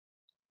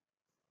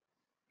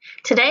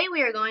Today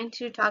we are going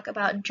to talk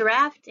about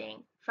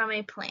drafting from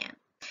a plan.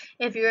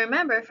 If you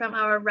remember from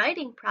our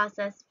writing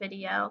process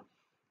video,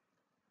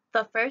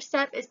 the first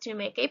step is to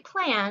make a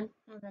plan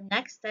and the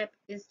next step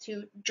is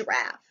to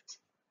draft.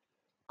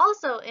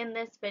 Also in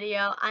this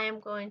video, I am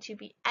going to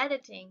be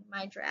editing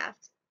my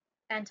draft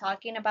and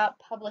talking about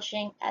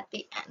publishing at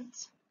the end.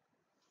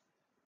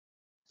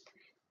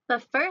 The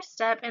first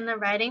step in the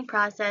writing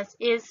process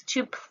is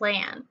to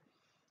plan.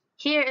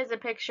 Here is a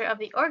picture of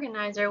the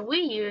organizer we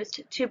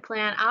used to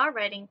plan our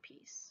writing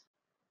piece.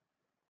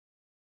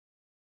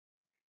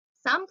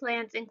 Some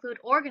plans include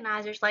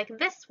organizers like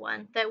this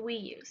one that we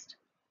used.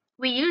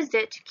 We used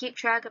it to keep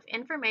track of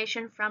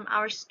information from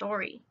our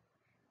story.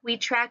 We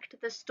tracked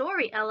the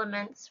story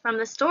elements from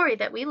the story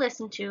that we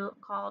listened to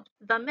called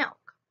The Milk.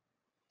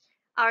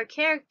 Our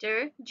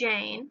character,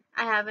 Jane,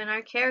 I have in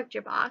our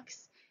character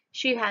box.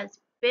 She has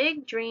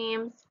big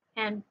dreams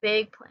and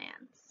big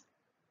plans.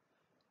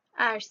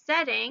 Our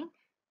setting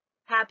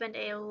happened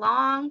a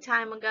long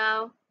time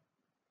ago.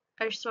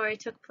 Our story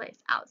took place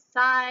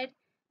outside.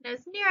 It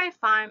was near a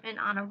farm and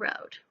on a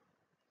road.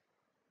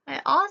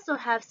 I also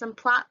have some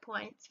plot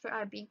points for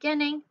our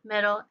beginning,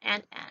 middle,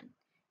 and end.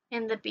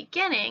 In the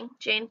beginning,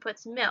 Jane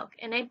puts milk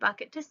in a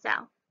bucket to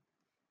sell.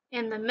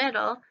 In the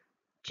middle,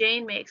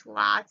 Jane makes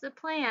lots of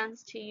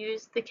plans to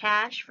use the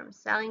cash from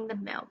selling the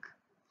milk.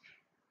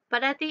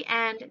 But at the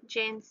end,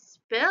 Jane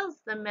spills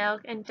the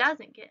milk and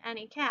doesn't get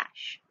any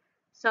cash.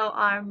 So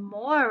our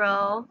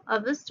moral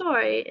of the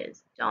story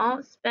is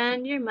don't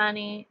spend your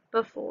money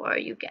before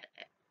you get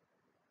it.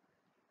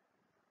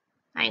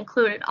 I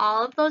included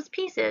all of those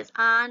pieces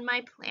on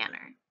my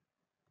planner.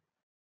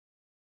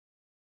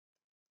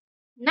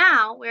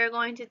 Now we're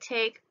going to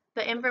take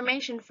the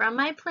information from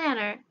my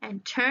planner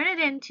and turn it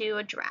into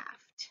a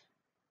draft.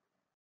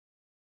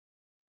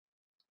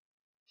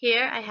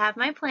 Here I have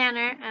my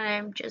planner and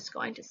I'm just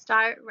going to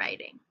start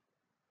writing.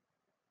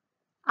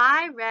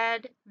 I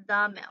read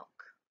The Milk.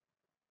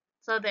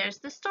 So there's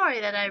the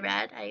story that I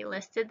read. I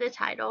listed the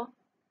title.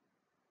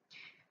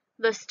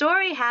 The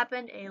story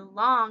happened a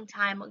long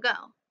time ago.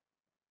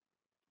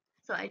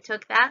 So I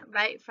took that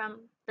right from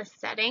the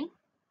setting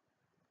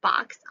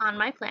box on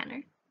my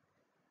planner.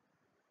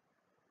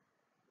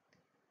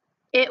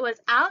 It was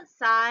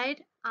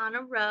outside on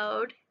a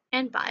road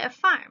and by a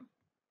farm.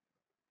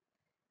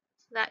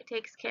 So that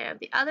takes care of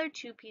the other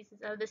two pieces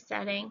of the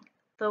setting,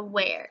 the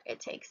where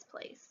it takes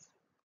place.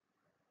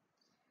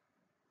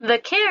 The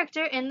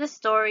character in the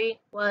story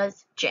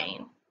was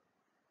Jane.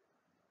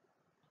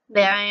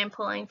 There I am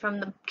pulling from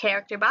the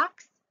character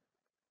box.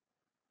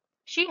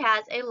 She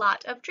has a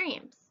lot of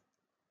dreams.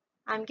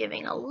 I'm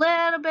giving a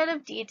little bit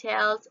of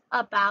details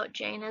about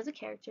Jane as a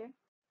character.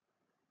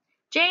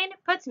 Jane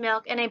puts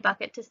milk in a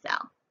bucket to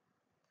sell.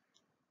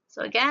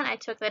 So again, I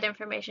took that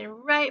information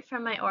right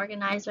from my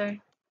organizer.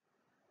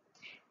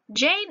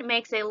 Jane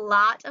makes a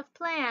lot of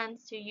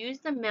plans to use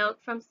the money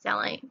from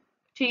selling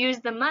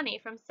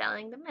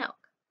the milk.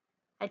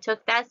 I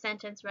took that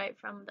sentence right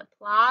from the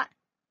plot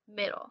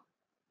middle.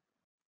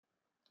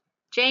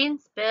 Jane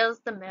spills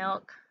the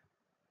milk.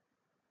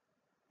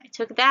 I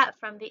took that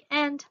from the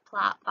end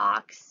plot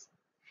box.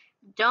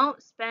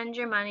 Don't spend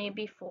your money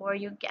before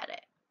you get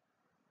it.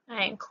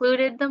 I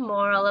included the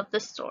moral of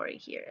the story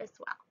here as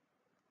well.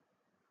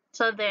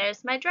 So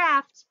there's my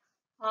draft,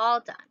 all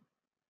done.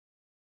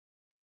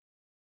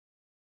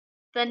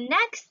 The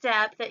next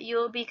step that you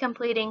will be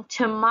completing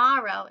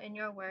tomorrow in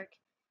your work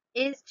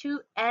is to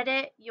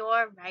edit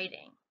your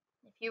writing.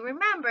 If you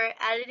remember,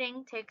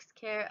 editing takes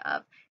care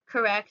of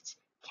correct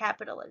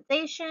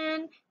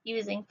capitalization,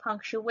 using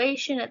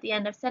punctuation at the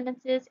end of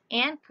sentences,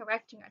 and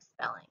correcting our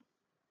spelling,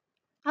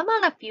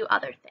 among a few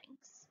other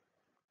things.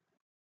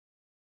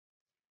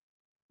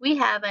 We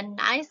have a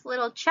nice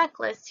little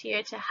checklist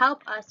here to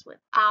help us with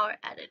our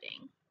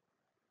editing.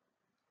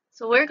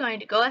 So we're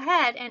going to go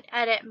ahead and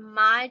edit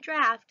my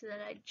draft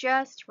that I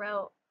just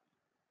wrote.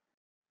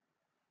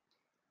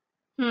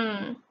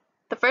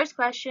 The first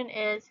question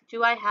is,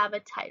 do I have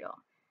a title?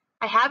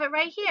 I have it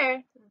right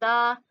here,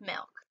 The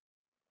Milk.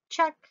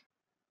 Check.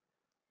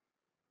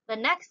 The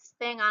next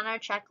thing on our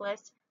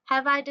checklist,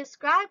 have I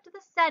described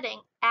the setting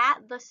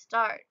at the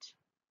start?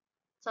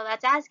 So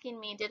that's asking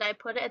me, did I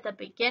put it at the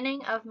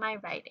beginning of my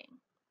writing?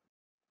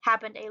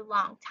 Happened a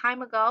long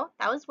time ago.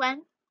 That was when.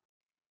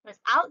 It was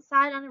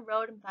outside on a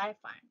road and by a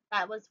farm.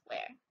 That was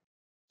where.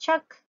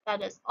 Check.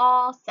 That is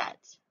all set.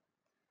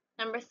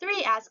 Number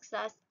 3 asks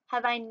us,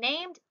 have I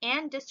named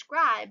and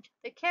described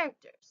the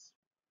characters?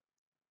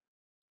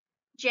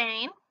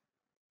 Jane.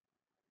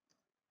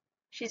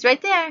 She's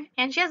right there,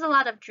 and she has a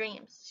lot of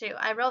dreams too.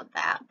 I wrote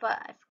that, but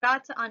I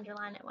forgot to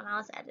underline it when I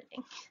was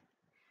editing.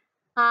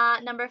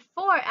 Number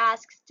 4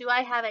 asks, do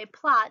I have a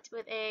plot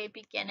with a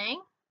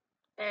beginning?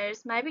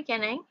 There's my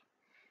beginning.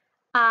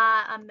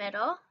 A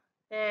middle.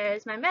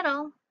 There's my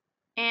middle.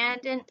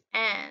 And an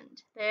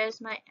end.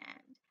 There's my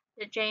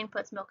end. Jane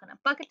puts milk in a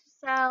bucket to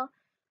sell.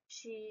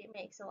 She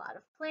makes a lot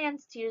of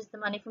plans to use the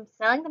money from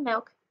selling the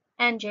milk,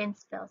 and Jane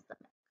spills the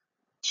milk.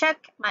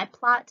 Check, my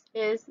plot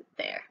is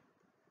there.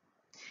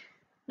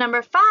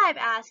 Number 5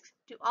 asks,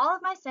 do all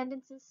of my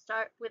sentences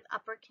start with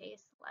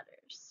uppercase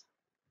letters?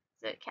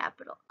 Is it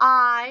capital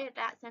I,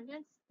 that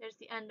sentence? There's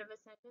the end of a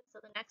sentence, so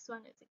the next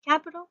one is a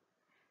capital.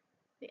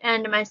 The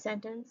end of my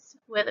sentence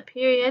with a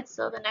period,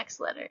 so the next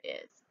letter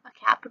is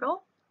a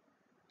capital.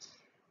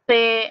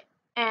 The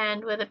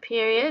end with a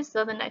period,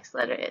 so the next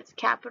letter is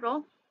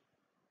capital.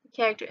 The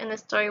character in the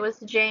story was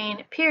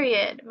Jane,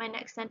 period. My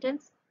next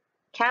sentence,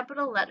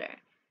 capital letter.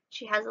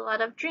 She has a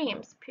lot of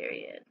dreams,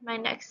 period. My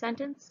next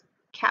sentence,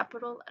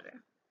 capital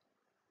letter.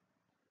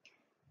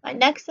 My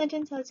next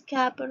sentence has a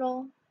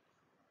capital.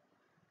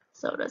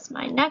 So does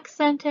my next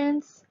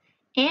sentence.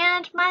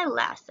 And my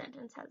last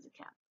sentence has a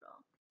capital.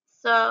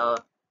 So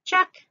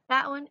check,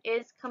 that one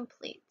is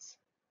complete.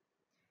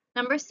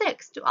 Number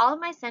 6, do all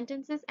of my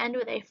sentences end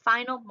with a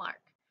final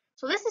mark?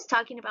 So this is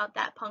talking about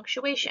that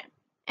punctuation.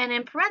 And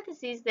in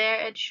parentheses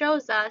there, it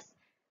shows us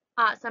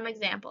some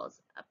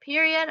examples, a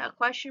period, a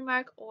question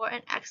mark, or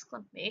an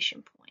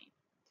exclamation point.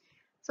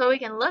 So we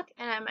can look,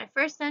 and at my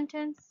first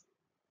sentence,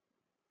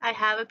 I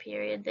have a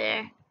period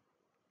there.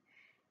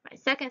 My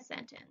second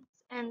sentence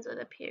ends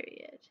with a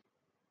period.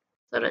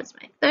 So does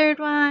my third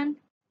one,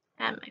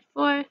 and my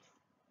fourth.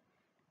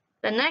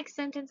 The next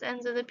sentence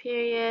ends with a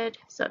period,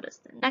 so does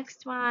the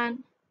next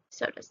one,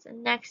 so does the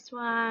next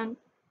one,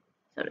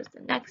 so does the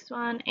next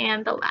one,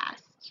 and the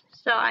last.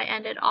 So I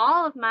ended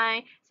all of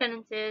my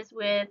sentences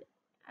with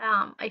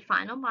a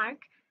final mark.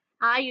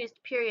 I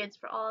used periods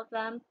for all of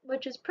them,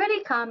 which is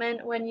pretty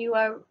common when you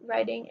are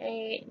writing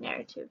a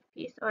narrative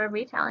piece or a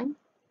retelling.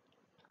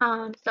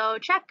 So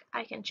check,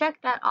 I can check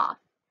that off.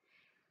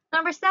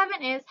 Number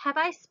 7 is, have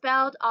I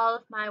spelled all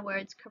of my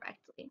words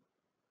correctly?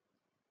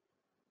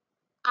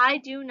 I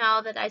do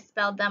know that I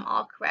spelled them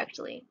all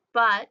correctly,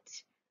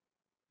 but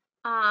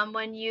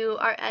when you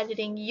are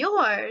editing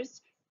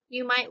yours,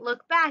 you might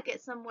look back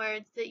at some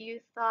words that you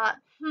thought,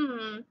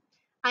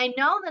 I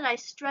know that I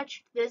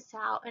stretched this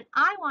out and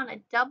I want to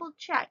double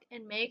check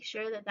and make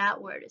sure that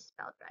that word is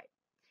spelled right.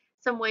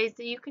 Some ways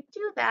that you could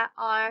do that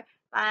are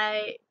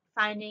by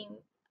finding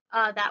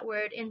that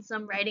word in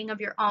some writing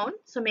of your own.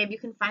 So maybe you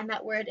can find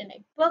that word in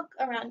a book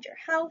around your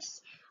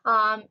house.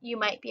 You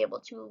might be able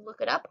to look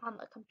it up on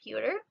the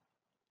computer.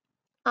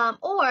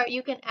 Or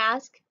you can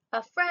ask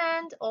a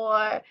friend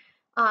or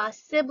a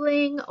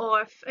sibling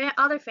or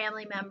other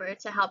family member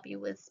to help you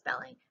with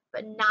spelling,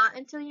 but not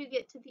until you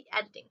get to the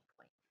editing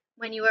point.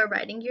 When you are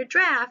writing your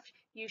draft,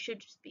 you should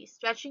just be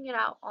stretching it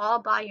out all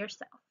by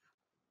yourself.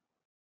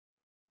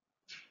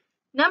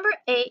 Number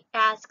 8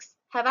 asks,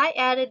 have I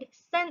added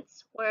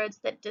sense words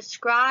that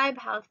describe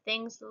how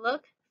things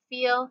look,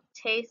 feel,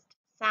 taste,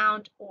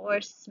 sound, or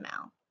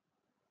smell?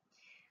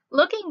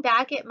 Looking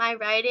back at my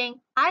writing,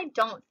 I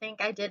don't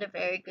think I did a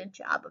very good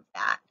job of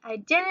that. I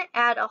didn't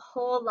add a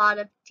whole lot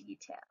of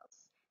details.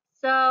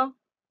 So,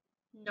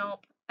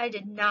 nope, I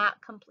did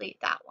not complete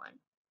that one.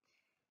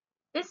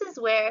 This is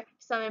where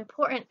some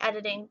important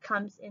editing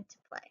comes into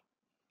play.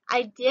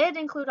 I did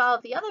include all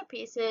of the other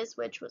pieces,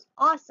 which was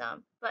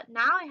awesome, but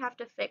now I have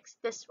to fix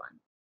this one.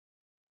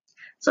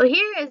 So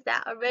here is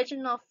that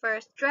original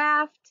first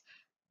draft,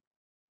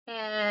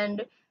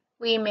 and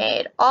we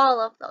made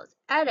all of those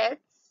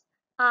edits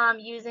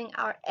using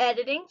our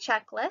editing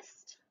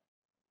checklist.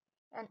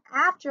 And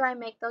after I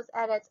make those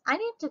edits, I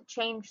need to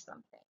change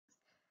some things.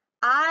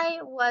 I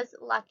was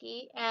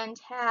lucky and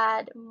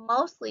had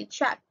mostly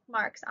check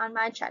marks on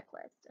my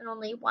checklist and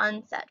only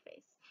one sad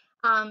face.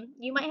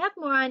 You might have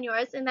more on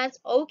yours, and that's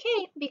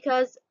okay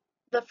because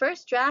the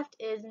first draft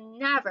is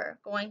never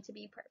going to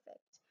be perfect.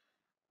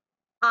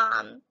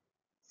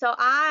 So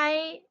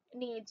I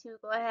need to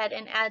go ahead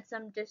and add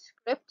some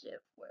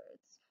descriptive words.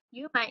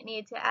 You might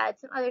need to add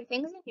some other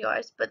things in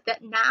yours, but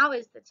that now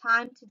is the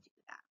time to do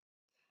that.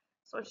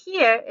 So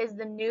here is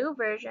the new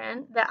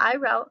version that I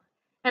wrote,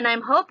 and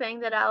I'm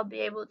hoping that I'll be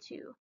able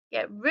to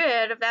get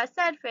rid of that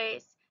sad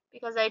face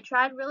because I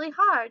tried really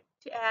hard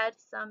to add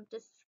some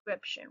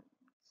descriptions.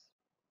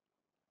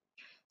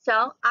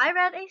 So I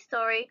read a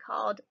story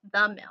called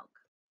The Milk.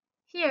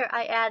 Here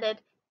I added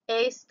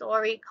a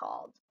story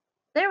called.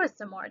 There was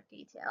some more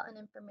detail and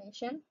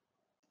information.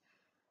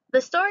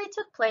 The story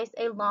took place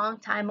a long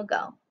time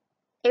ago.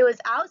 It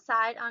was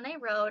outside on a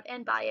road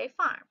and by a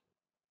farm.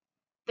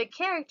 The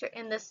character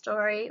in this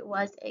story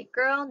was a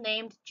girl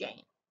named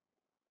Jane.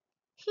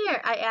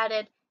 Here I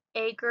added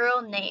a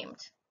girl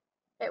named.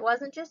 It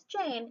wasn't just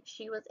Jane,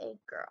 she was a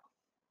girl.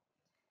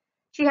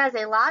 She has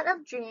a lot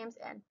of dreams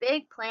and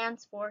big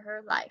plans for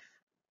her life.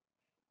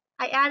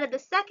 I added the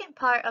second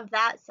part of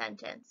that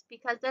sentence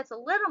because that's a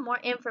little more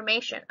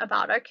information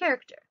about our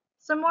character,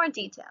 some more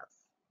details.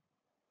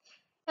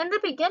 In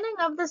the beginning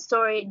of the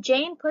story,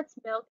 Jane puts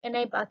milk in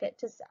a bucket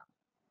to sell.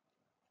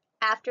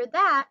 After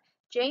that,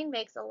 Jane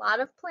makes a lot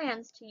of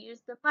plans to use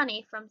the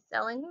money from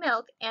selling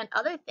milk and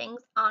other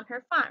things on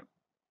her farm.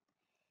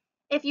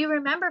 If you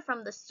remember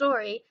from the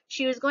story,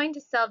 she was going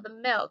to sell the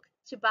milk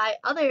to buy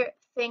other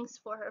things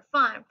for her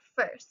farm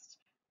first.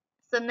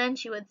 So then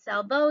she would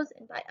sell those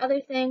and buy other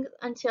things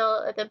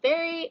until the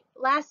very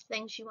last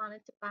thing she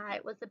wanted to buy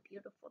was a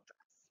beautiful dress.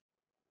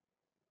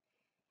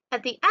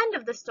 At the end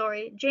of the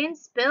story, Jane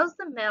spills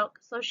the milk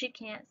so she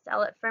can't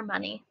sell it for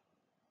money.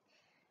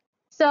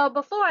 So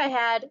before I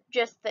had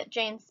just that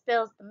Jane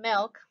spills the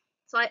milk,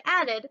 so I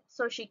added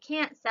so she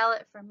can't sell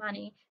it for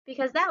money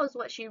because that was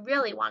what she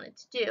really wanted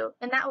to do,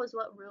 and that was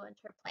what ruined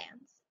her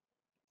plans.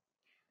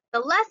 The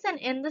lesson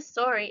in the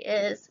story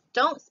is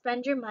don't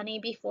spend your money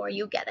before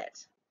you get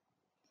it.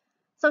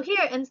 So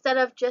here, instead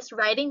of just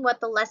writing what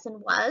the lesson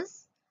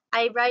was,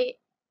 I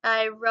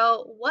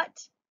wrote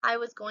what I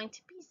was going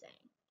to be saying.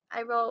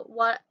 I wrote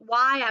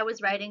why I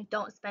was writing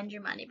don't spend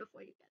your money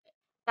before you get it.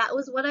 That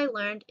was what I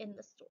learned in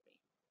the story.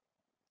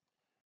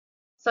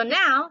 So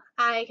now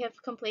I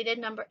have completed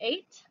number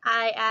 8.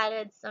 I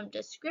added some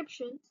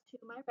descriptions to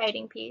my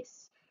writing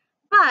piece,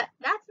 but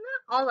that's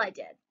not all I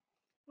did.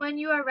 When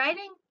you are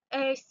writing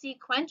a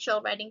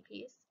sequential writing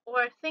piece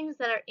or things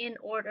that are in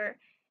order,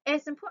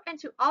 it's important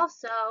to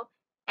also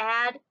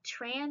add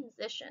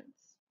transitions.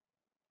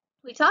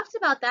 We talked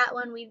about that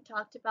when we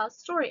talked about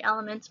story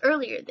elements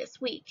earlier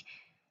this week.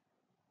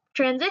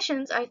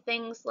 Transitions are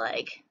things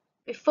like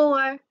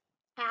before,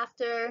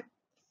 after,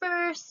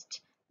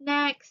 first,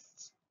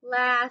 next,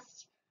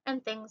 last,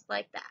 and things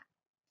like that.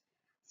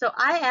 So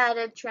I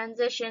added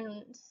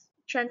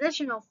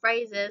transitional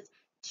phrases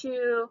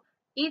to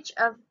each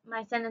of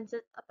my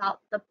sentences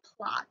about the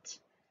plot.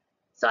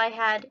 So I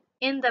had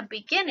in the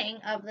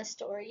beginning of the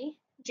story,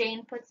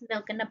 Jane puts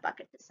milk in a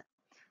bucket to sell.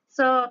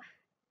 So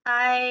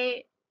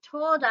I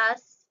told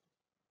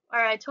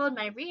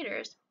my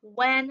readers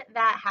when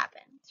that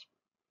happened.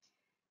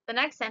 The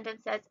next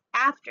sentence says,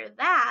 after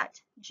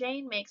that,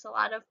 Jane makes a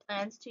lot of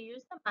plans to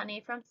use the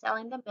money from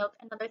selling the milk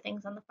and other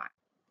things on the farm.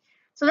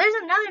 So there's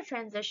another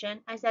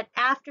transition. I said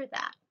after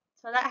that.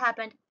 So that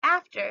happened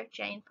after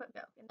Jane put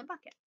milk in the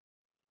bucket.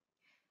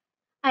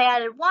 I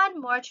added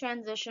one more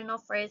transitional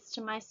phrase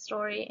to my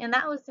story, and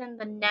that was in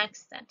the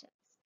next sentence.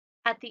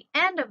 At the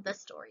end of the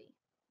story,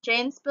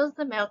 Jane spills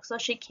the milk so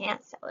she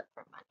can't sell it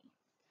for money.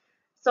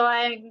 So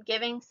I'm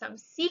giving some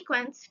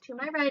sequence to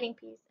my writing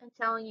piece and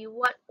telling you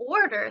what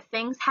order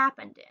things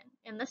happened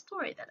in the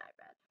story that I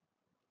read.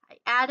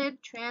 I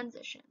added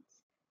transitions.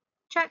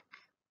 Check.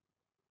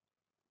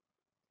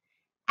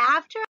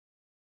 After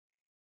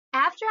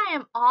I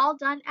am all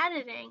done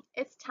editing,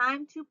 it's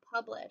time to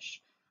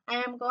publish.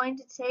 I am going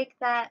to take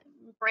that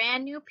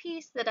brand new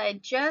piece that I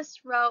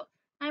just wrote.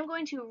 I'm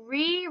going to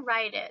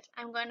rewrite it.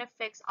 I'm going to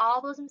fix all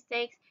those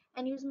mistakes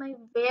and use my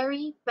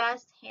very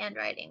best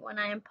handwriting when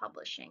I am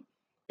publishing.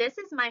 This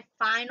is my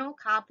final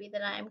copy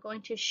that I am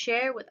going to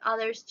share with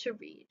others to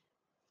read.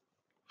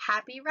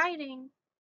 Happy writing!